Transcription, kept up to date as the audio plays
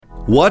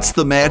What's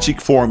the magic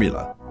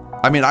formula?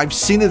 I mean, I've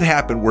seen it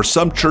happen where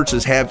some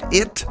churches have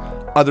it,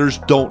 others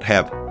don't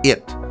have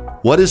it.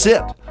 What is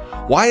it?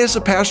 Why is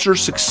a pastor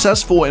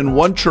successful in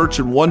one church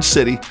in one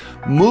city,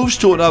 moves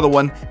to another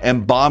one,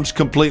 and bombs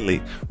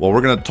completely? Well,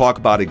 we're going to talk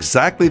about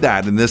exactly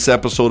that in this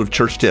episode of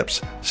Church Tips.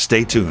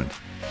 Stay tuned.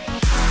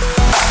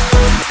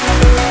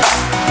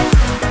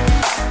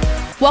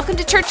 Welcome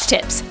to Church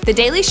Tips, the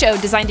daily show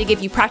designed to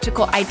give you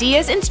practical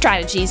ideas and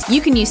strategies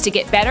you can use to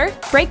get better,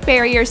 break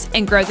barriers,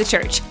 and grow the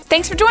church.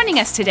 Thanks for joining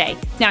us today.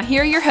 Now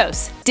here are your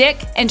hosts, Dick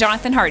and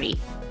Jonathan Hardy.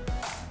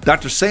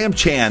 Dr. Sam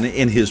Chan,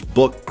 in his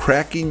book,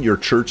 Cracking Your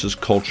Church's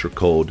Culture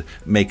Code,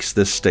 makes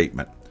this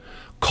statement: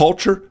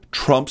 culture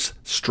trumps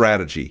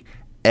strategy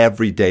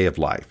every day of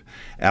life.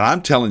 And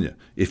I'm telling you,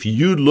 if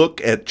you look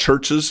at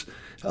churches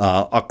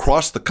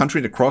across the country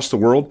and across the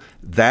world,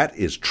 that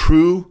is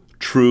true.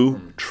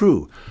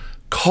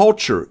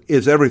 Culture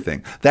is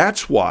everything.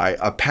 That's why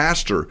a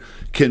pastor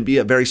can be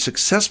a very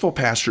successful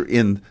pastor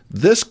in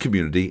this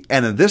community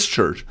and in this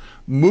church,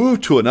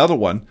 move to another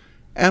one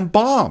and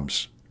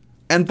bombs,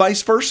 and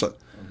vice versa,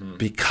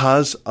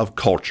 because of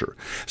culture.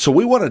 So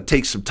we want to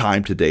take some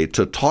time today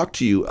to talk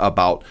to you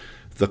about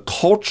the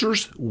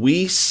cultures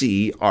we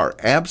see are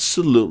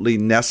absolutely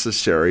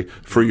necessary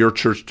for your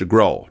church to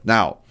grow.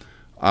 Now,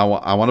 I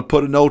want to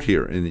put a note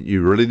here, and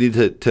you really need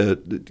to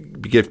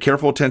give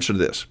careful attention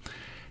to this.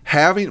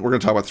 We're going to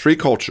talk about three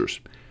cultures.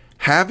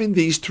 Having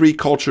these three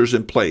cultures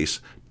in place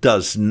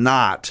does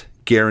not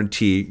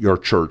guarantee your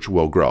church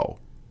will grow.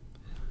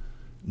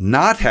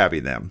 Not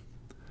having them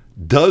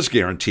does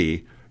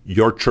guarantee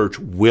your church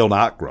will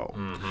not grow.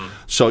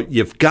 So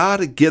you've got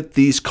to get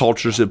these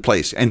cultures in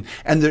place. And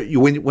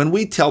when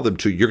we tell them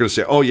to, you're going to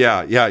say, oh,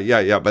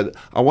 yeah. But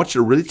I want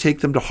you to really take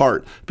them to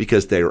heart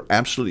because they are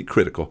absolutely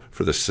critical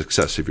for the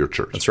success of your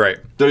church. That's right.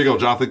 There you go,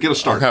 Jonathan. Get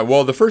us started. Okay.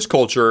 Well, the first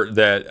culture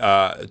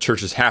that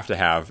churches have to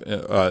have,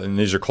 and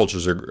these are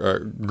cultures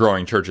of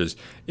growing churches,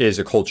 is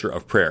a culture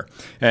of prayer.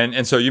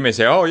 And so you may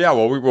say, oh, yeah,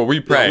 well, we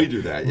pray. Yeah, we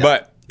do that, yeah.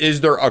 But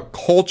is there a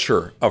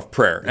culture of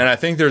prayer? And I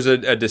think there's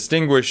you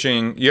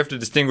have to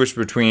distinguish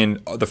between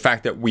the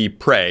fact that we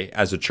pray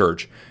as a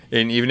church,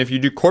 and even if you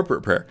do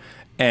corporate prayer,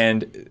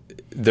 and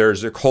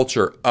there's a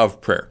culture of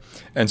prayer.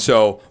 And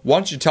so why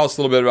don't you tell us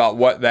a little bit about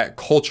what that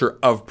culture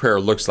of prayer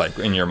looks like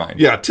in your mind?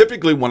 Yeah,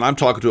 typically when I'm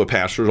talking to a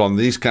pastor on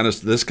this kind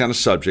of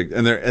subject,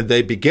 and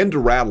they begin to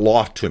rattle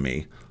off to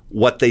me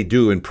what they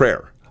do in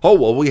prayer. Oh,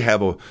 well, we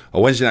have a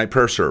Wednesday night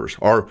prayer service,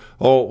 or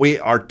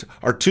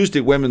our Tuesday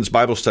women's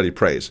Bible study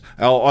prays.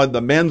 On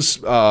the men's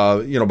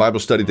Bible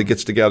study that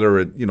gets together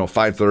at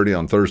 5:30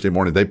 on Thursday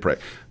morning, they pray.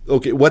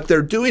 Okay, what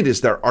they're doing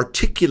is they're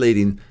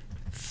articulating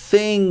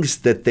things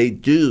that they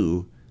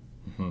do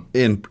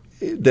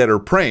that are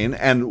praying,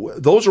 and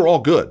those are all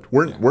good.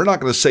 We're not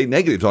going to say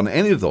negatives on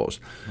any of those.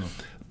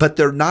 But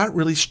they're not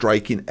really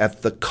striking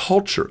at the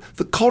culture.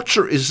 The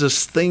culture is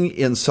this thing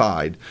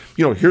inside.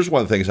 Here's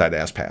one of the things I'd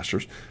ask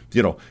pastors.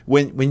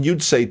 When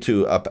you'd say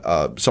to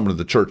someone in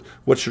the church,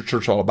 what's your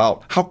church all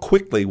about? How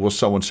quickly will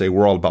someone say,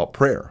 we're all about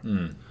prayer?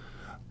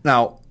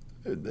 Now,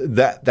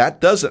 that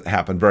doesn't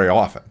happen very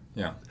often.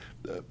 Yeah.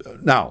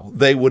 Now,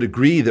 they would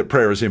agree that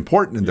prayer is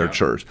important in their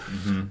church.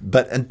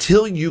 But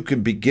until you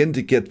can begin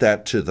to get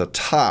that to the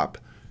top,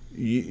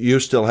 you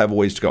still have a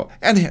ways to go.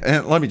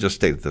 And let me just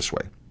state it this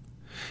way.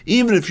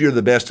 Even if you're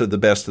the best of the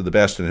best of the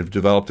best and have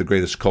developed the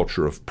greatest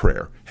culture of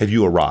prayer, have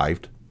you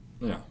arrived?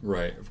 Yeah,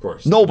 right, of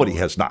course. Nobody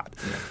has not.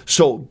 Yeah.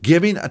 So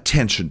giving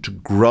attention to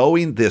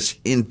growing this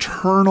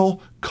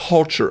internal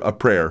culture of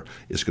prayer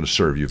is going to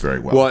serve you very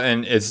well. Well,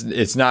 and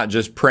it's not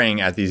just praying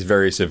at these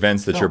various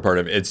events that you're part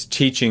of. It's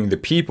teaching the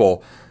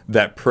people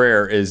that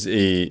prayer is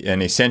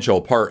an essential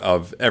part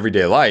of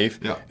everyday life.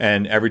 Yeah.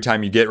 And every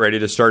time you get ready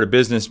to start a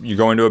business,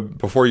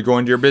 before you go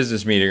into your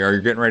business meeting, or you're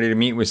getting ready to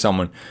meet with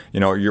someone,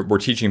 we're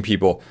teaching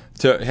people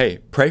to, hey,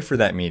 pray for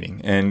that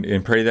meeting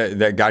and pray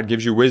that God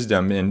gives you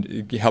wisdom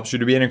and helps you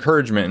to be an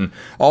encouragement and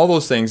all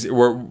those things.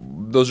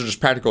 Those are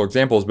just practical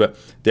examples, but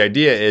the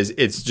idea is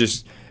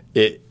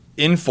it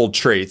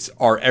infiltrates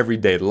our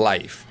everyday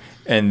life.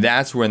 And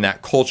that's when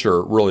that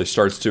culture really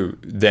starts to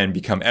then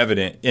become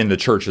evident in the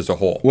church as a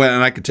whole. Well,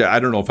 and I could tell,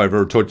 I don't know if I've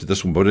ever told you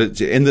this one, but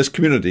in this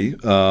community,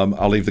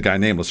 I'll leave the guy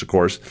nameless, of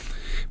course.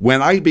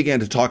 When I began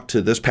to talk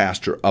to this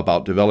pastor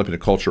about developing a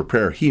culture of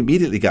prayer, he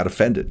immediately got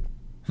offended.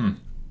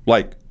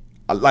 Like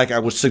I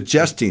was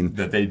suggesting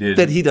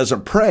that he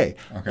doesn't pray.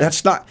 Okay.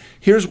 That's not.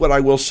 Here's what I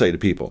will say to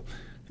people.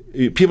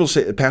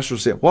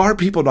 Pastors say, well, our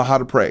people know how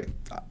to pray.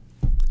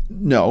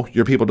 No,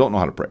 your people don't know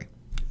how to pray.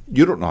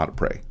 You don't know how to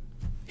pray.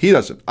 He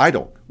doesn't. I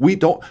don't. We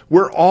don't.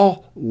 We're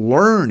all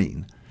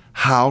learning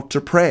how to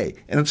pray.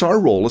 And it's our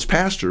role as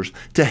pastors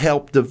to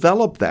help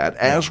develop that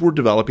as we're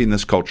developing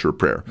this culture of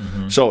prayer.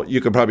 So you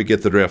can probably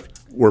get the drift.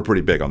 We're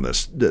pretty big on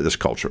this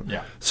culture.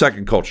 Yeah.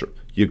 Second culture,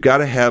 you've got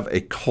to have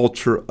a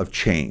culture of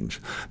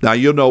change.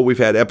 Now, we've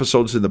had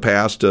episodes in the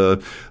past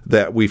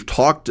that we've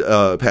talked,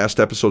 past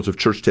episodes of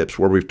Church Tips,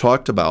 where we've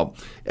talked about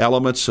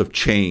elements of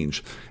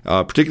change.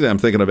 Particularly, I'm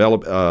thinking of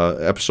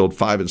episode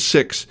 5 and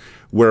 6,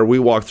 where we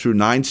walk through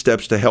 9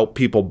 steps to help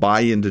people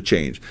buy into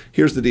change.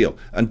 Here's the deal.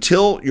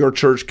 Until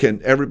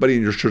everybody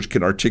in your church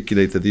can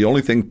articulate that the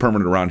only thing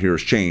permanent around here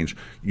is change,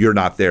 you're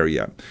not there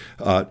yet.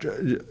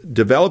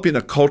 Developing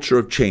a culture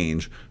of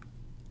change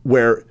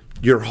where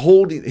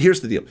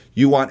here's the deal.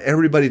 You want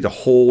everybody to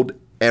hold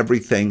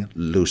everything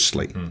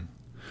loosely.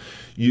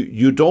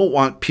 You don't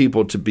want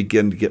people to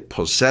begin to get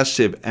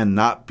possessive and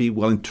not be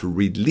willing to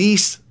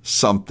release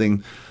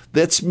something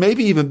that's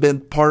maybe even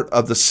been part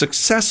of the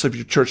success of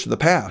your church in the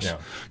past.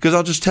 Because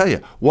I'll just tell you,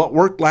 what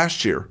worked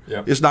last year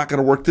is not going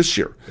to work this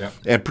year.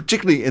 And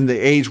particularly in the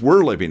age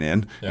we're living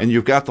in, and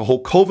you've got the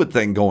whole COVID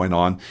thing going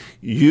on,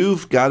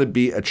 you've got to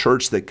be a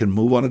church that can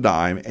move on a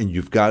dime, and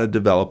you've got to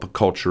develop a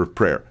culture of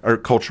prayer or a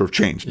culture of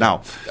change.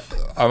 Now,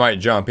 I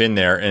might jump in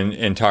there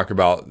and talk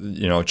about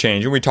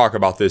change, and we talk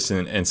about this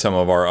in some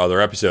of our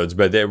other episodes,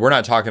 but we're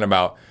not talking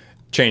about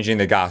changing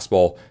the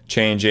gospel,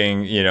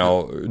 changing,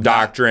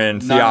 doctrine,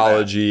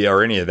 theology,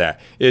 or any of that.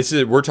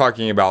 We're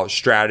talking about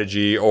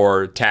strategy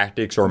or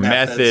tactics or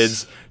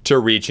methods to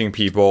reaching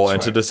people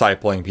and to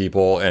discipling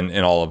people and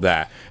all of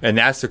that. And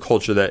that's the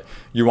culture that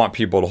you want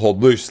people to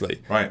hold loosely.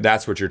 Right.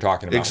 That's what you're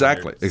talking about.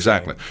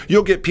 Exactly.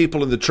 You'll get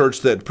people in the church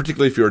that,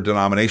 particularly if you're a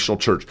denominational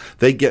church,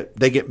 they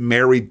get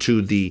married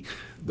to the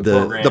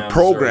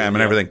program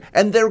and everything,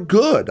 and they're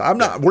good.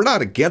 We're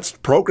not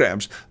against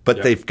programs,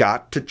 but they've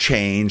got to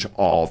change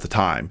all the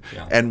time.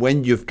 And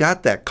when you've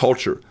got that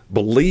culture,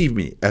 believe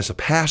me, as a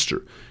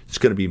pastor, it's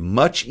going to be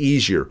much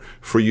easier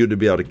for you to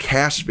be able to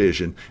cast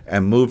vision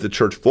and move the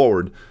church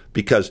forward,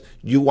 because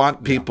you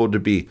want people to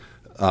be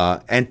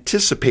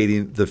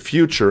anticipating the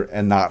future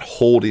and not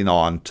holding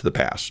on to the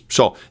past.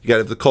 So you got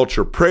to have the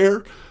culture of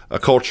prayer, a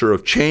culture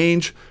of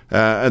change,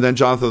 and then,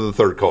 Jonathan, the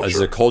third culture. As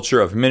a culture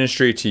of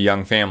ministry to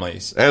young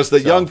families. As the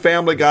young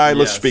family guy,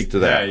 let's speak to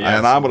that,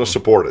 and I'm going to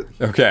support it.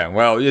 Okay,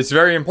 well, it's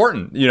very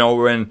important.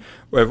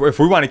 If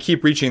we want to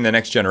keep reaching the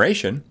next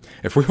generation,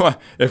 if we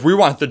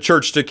want the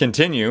church to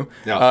continue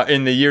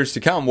in the years to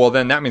come, well,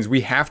 then that means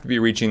we have to be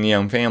reaching the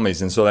young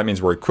families, and so that means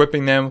we're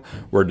equipping them,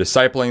 we're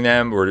discipling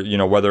them,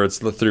 whether it's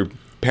through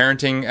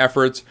parenting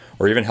efforts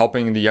or even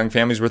helping the young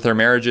families with their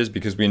marriages,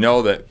 because we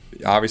know that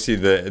obviously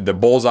the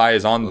bullseye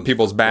is on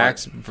people's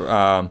backs,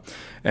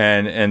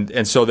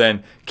 and so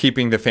then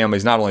keeping the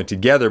families not only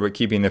together but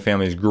keeping the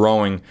families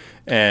growing,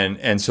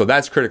 and so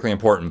that's critically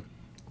important.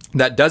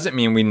 That doesn't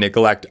mean we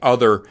neglect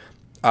other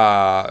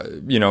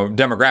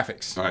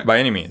demographics by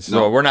any means. No.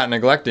 So we're not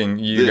neglecting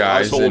you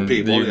guys and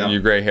people, you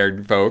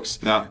gray-haired folks.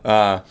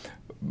 No.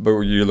 But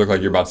you look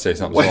like you're about to say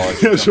something.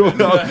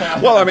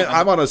 Well, I mean,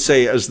 I want to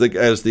say as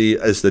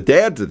the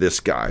dad to this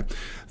guy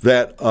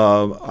that,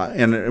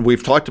 and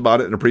we've talked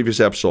about it in a previous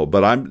episode,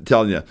 but I'm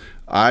telling you,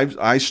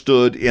 I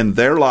stood in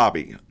their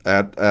lobby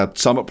at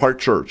Summit Park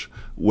Church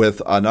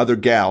with another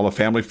gal, a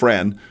family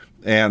friend,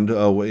 and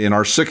in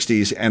our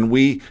 60s, and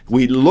we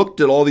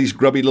looked at all these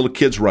grubby little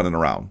kids running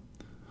around,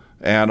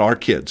 and our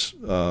kids.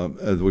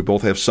 We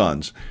both have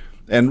sons.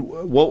 And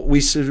what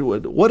we said,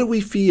 what do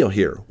we feel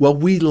here? Well,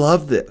 we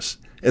love this.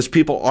 As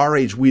people our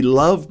age, we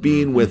love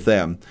being with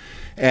them,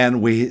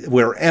 and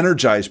we're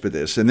energized by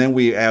this. And then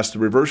we asked the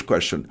reverse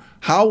question: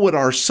 how would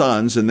our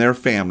sons and their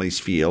families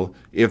feel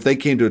if they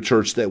came to a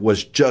church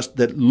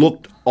that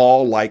looked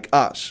all like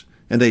us?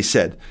 And they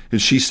said,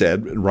 and she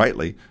said, and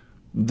rightly,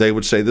 they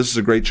would say, this is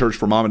a great church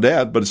for mom and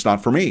dad, but it's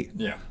not for me.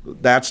 Yeah.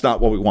 That's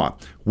not what we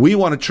want. We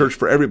want a church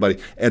for everybody.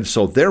 And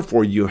so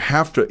therefore you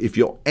have to, if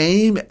you'll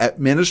aim at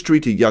ministry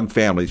to young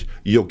families,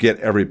 you'll get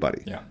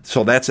everybody. Yeah.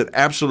 So that's an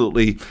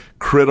absolutely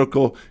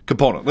critical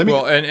component.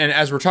 And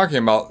as we're talking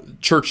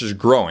about churches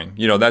growing,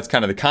 that's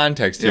kind of the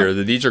context here,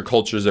 that these are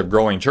cultures of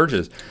growing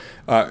churches.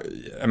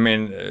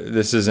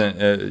 This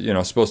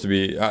isn't, supposed to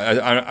be,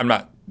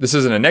 this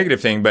isn't a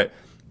negative thing, but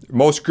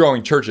most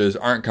growing churches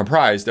aren't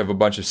comprised of a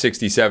bunch of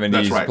 60s,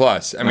 70s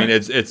plus. I mean,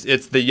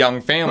 it's the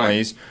young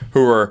families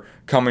who are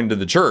coming to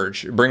the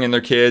church, bringing their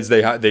kids.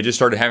 They just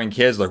started having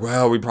kids. Like,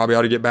 well, we probably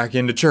ought to get back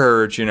into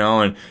church,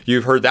 And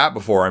you've heard that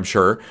before, I'm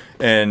sure.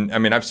 And I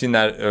mean, I've seen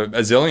that a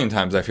zillion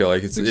times. I feel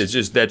like that's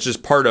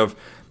just part of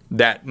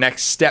that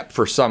next step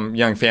for some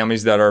young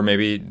families that are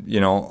maybe,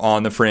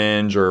 on the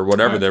fringe or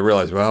whatever. They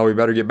realize, well, we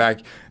better get back.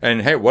 And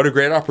hey, what a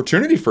great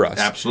opportunity for us.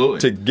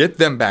 Absolutely. To get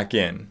them back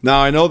in. Now,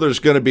 I know there's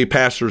going to be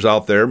pastors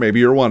out there, maybe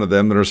you're one of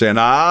them, that are saying,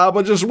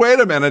 but just wait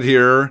a minute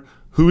here.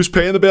 Who's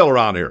paying the bill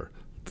around here?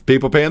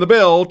 People paying the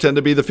bill tend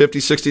to be the 50,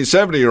 60,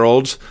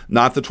 70-year-olds,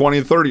 not the 20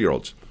 and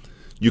 30-year-olds.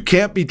 You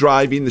can't be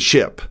driving the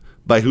ship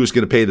by who's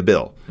going to pay the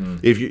bill.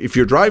 If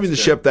you're driving the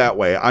ship that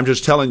way, I'm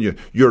just telling you,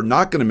 you're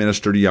not going to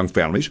minister to young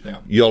families. Yeah.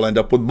 You'll end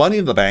up with money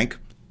in the bank,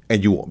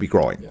 and you won't be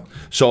growing. Yeah.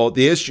 So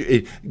the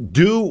issue,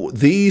 build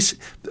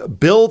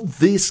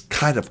this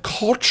kind of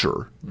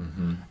culture,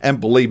 and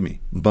believe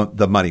me,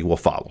 the money will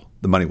follow.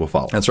 The money will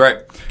follow. That's right.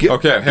 Give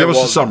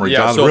us a summary,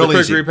 John. So really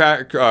the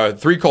quick repack,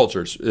 3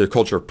 cultures: a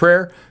culture of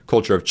prayer,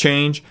 culture of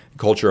change,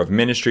 culture of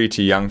ministry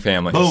to young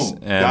families. Boom.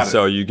 And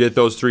so you get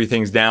those 3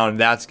 things down, and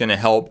that's going to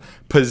help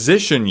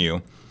position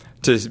you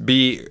to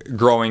be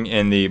growing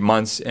in the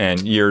months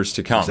and years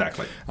to come.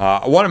 Exactly.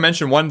 I want to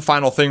mention one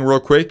final thing real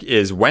quick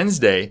is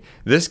Wednesday.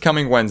 This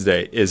coming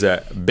Wednesday is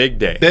a big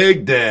day.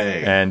 Big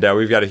day. And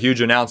we've got a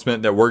huge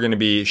announcement that we're going to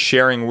be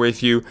sharing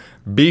with you.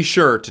 Be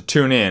sure to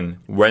tune in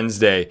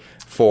Wednesday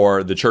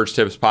for the Church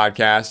Tips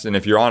podcast. And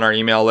if you're on our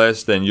email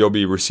list, then you'll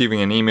be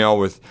receiving an email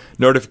with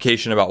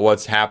notification about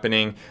what's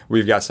happening.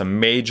 We've got some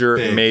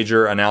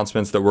major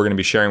announcements that we're going to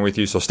be sharing with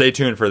you. So stay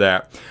tuned for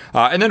that.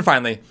 And then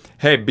finally,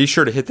 hey, be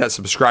sure to hit that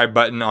subscribe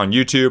button on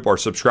YouTube or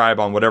subscribe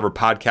on whatever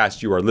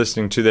podcast you are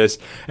listening to this,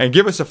 and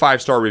give us a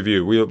 5-star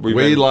review. We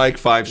like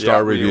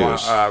 5-star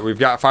reviews. We've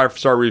got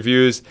 5-star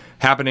reviews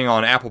happening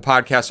on Apple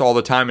Podcasts all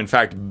the time. In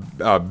fact,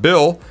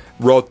 Bill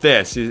wrote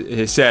this.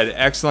 He said,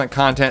 excellent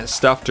content,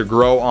 stuff to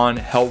grow on,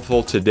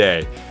 helpful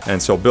today. And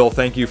so, Bill,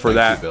 thank you for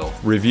that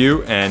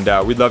review. And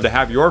we'd love to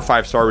have your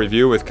 5-star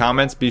review with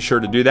comments. Be sure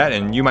to do that.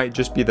 And you might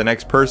just be the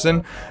next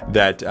person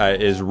that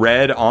is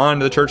read on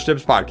the Church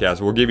Tips podcast.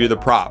 We'll give you the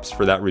props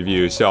for that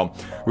review. So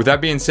with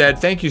that being said,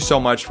 thank you so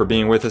much for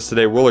being with us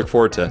today. We'll look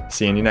forward to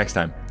seeing you next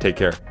time. Take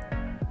care.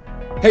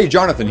 Hey,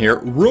 Jonathan here.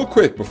 Real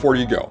quick before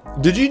you go.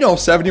 Did you know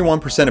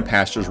 71% of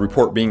pastors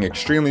report being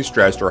extremely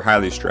stressed or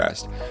highly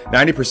stressed?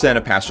 90%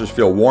 of pastors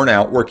feel worn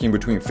out working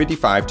between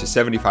 55 to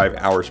 75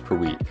 hours per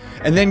week.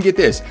 And then get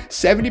this,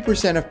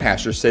 70% of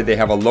pastors say they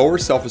have a lower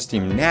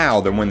self-esteem now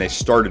than when they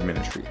started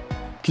ministry.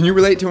 Can you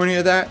relate to any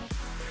of that?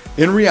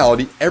 In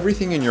reality,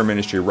 everything in your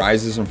ministry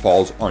rises and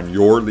falls on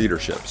your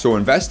leadership. So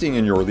investing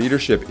in your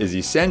leadership is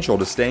essential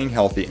to staying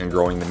healthy and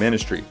growing the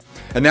ministry.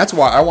 And that's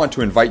why I want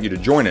to invite you to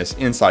join us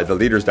inside the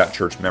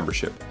Leaders.Church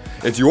membership.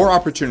 It's your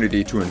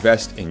opportunity to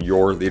invest in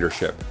your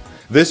leadership.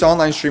 This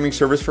online streaming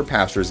service for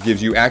pastors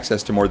gives you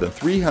access to more than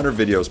 300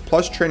 videos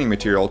plus training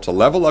material to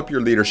level up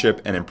your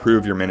leadership and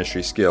improve your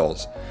ministry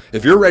skills.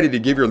 If you're ready to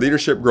give your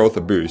leadership growth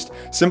a boost,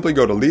 simply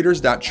go to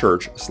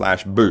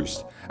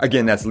leaders.church/boost.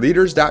 Again, that's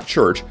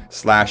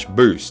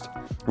leaders.church/boost.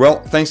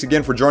 Well, thanks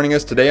again for joining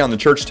us today on the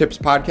Church Tips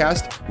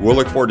podcast. We'll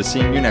look forward to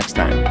seeing you next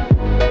time.